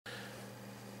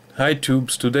Hi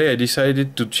tubes, today I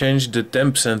decided to change the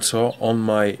temp sensor on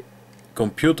my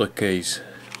computer case.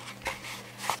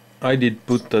 I did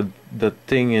put that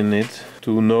thing in it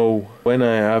to know when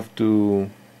I have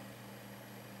to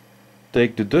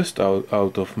take the dust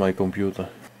out of my computer.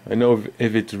 I know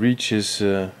if it reaches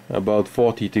about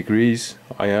 40 degrees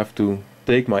I have to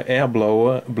take my air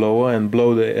blower and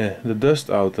blow the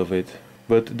dust out of it.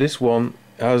 But this one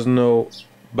has no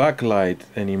backlight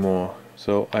anymore.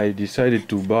 So I decided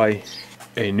to buy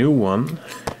a new one.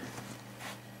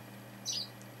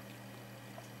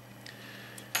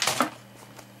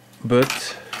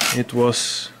 But it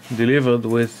was delivered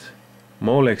with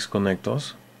Molex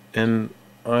connectors, and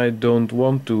I don't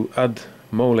want to add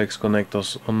Molex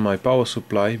connectors on my power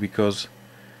supply because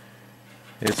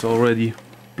it's already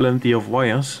plenty of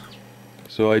wires.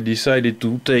 So I decided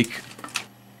to take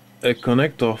a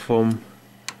connector from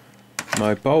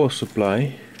my power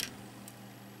supply,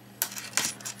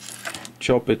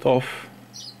 chop it off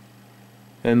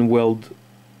and weld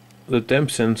the temp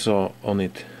sensor on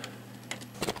it.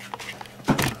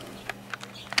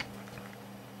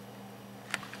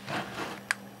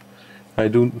 I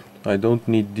don't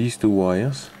need these two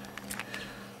wires,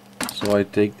 so I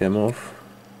take them off.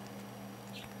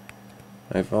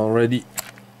 I've already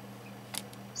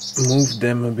moved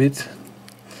them a bit,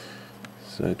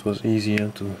 so it was easier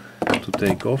to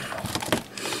take off.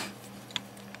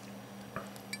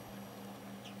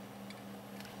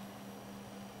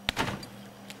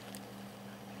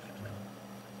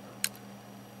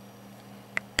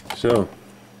 So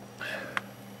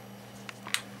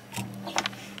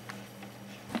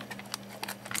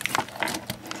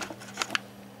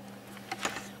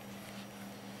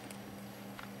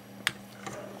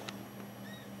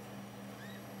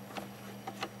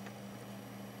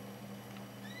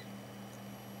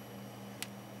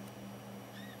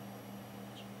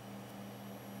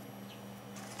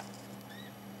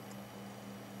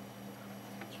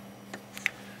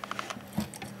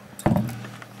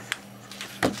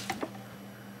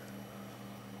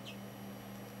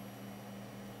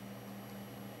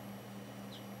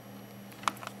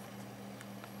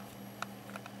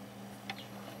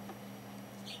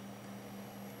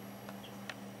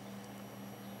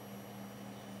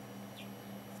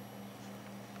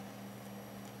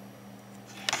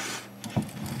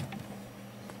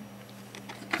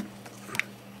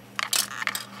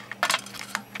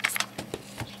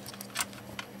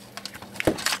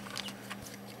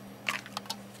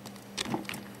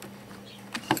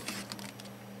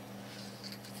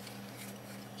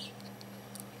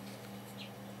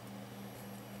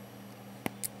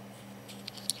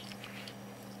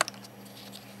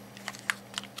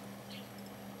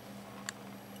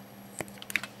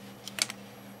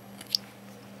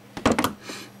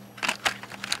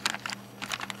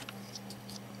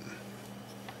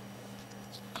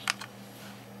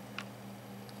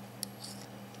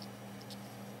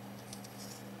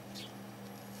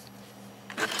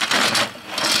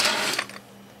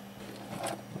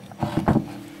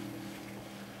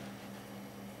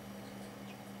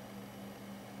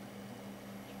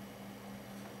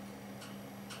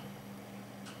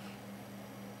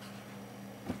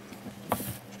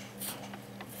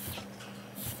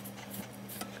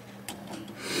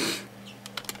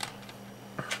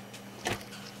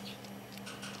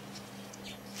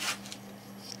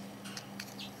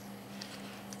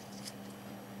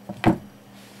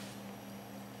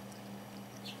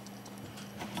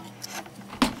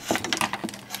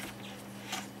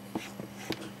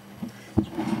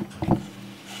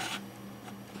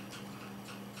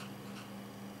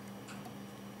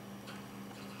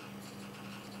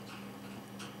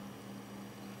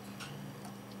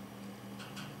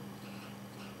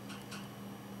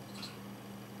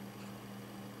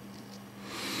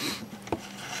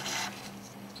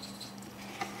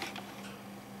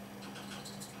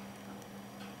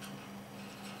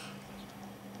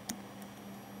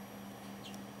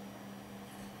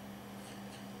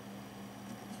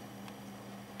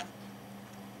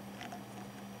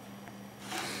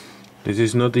this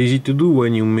is not easy to do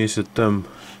when you miss a thumb.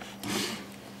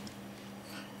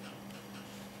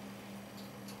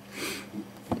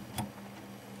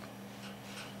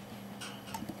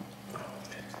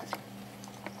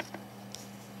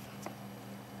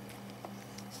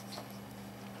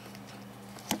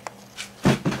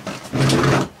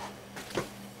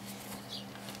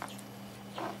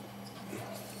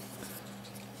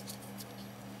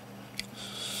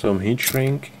 Some heat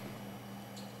shrink.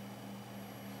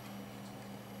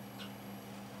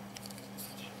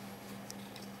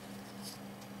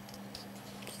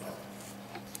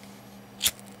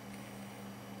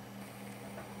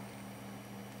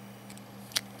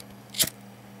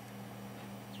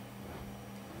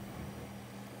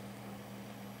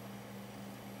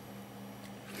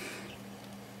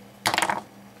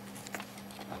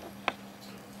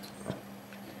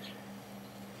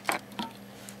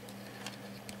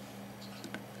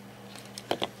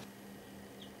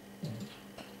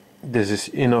 This is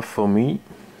enough for me.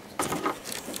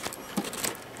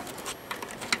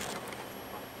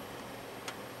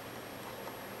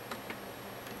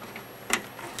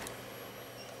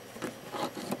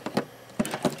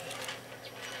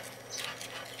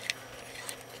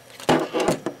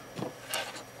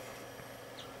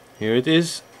 Here it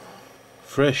is,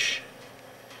 fresh.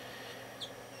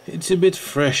 It's a bit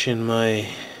fresh in my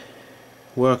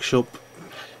workshop,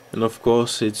 and of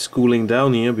course it's cooling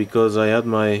down here because I had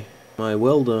my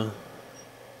welder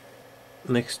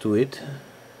next to it.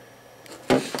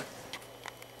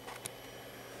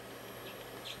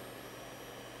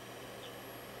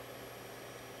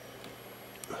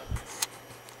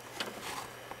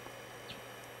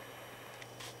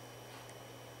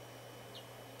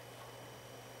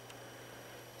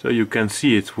 So you can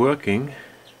see it's working.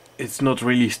 It's not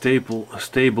really stable,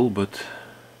 but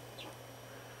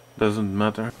doesn't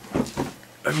matter.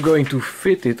 I'm going to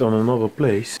fit it on another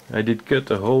place. I did cut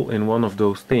a hole in one of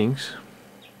those things,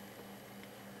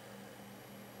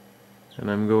 and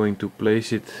I'm going to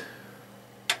place it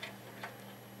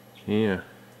here.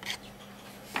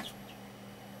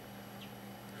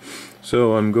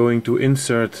 So I'm going to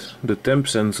insert the temp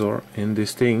sensor in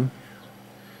this thing.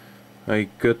 I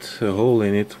cut a hole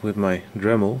in it with my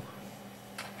Dremel.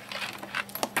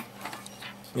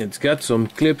 It's got some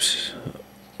clips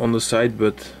on the side,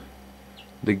 but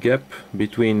the gap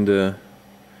between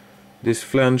this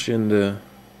flange and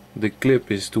the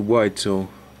clip is too wide, so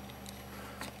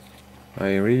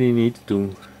I really need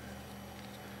to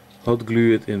hot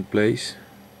glue it in place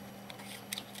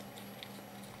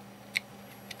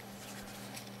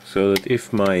so that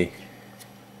if my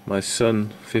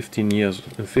son,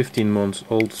 15 months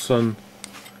old son,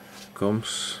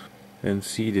 comes and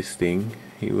see this thing,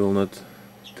 he will not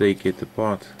take it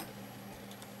apart.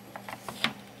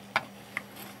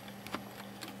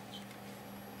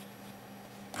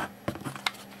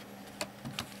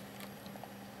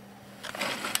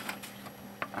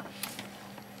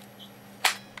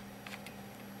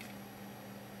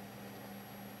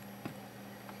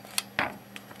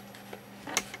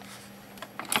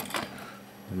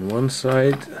 On one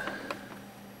side,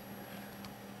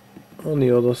 on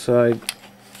the other side.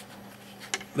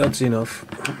 That's enough.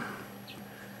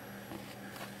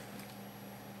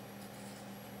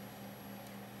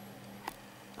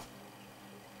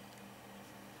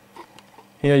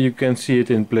 Here you can see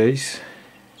it in place.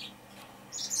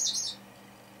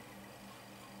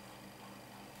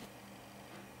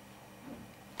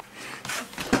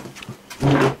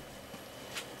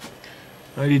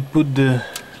 I did put the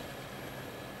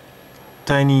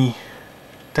tiny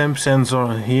temp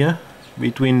sensor here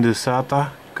between the SATA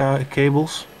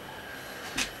cables,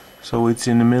 so it's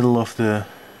in the middle of the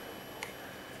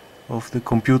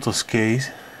computer's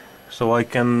case, so I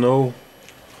can know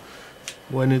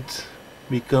when it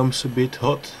becomes a bit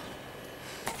hot.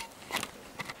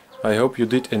 I hope you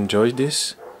did enjoy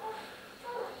this.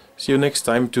 See you next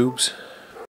time, tubes.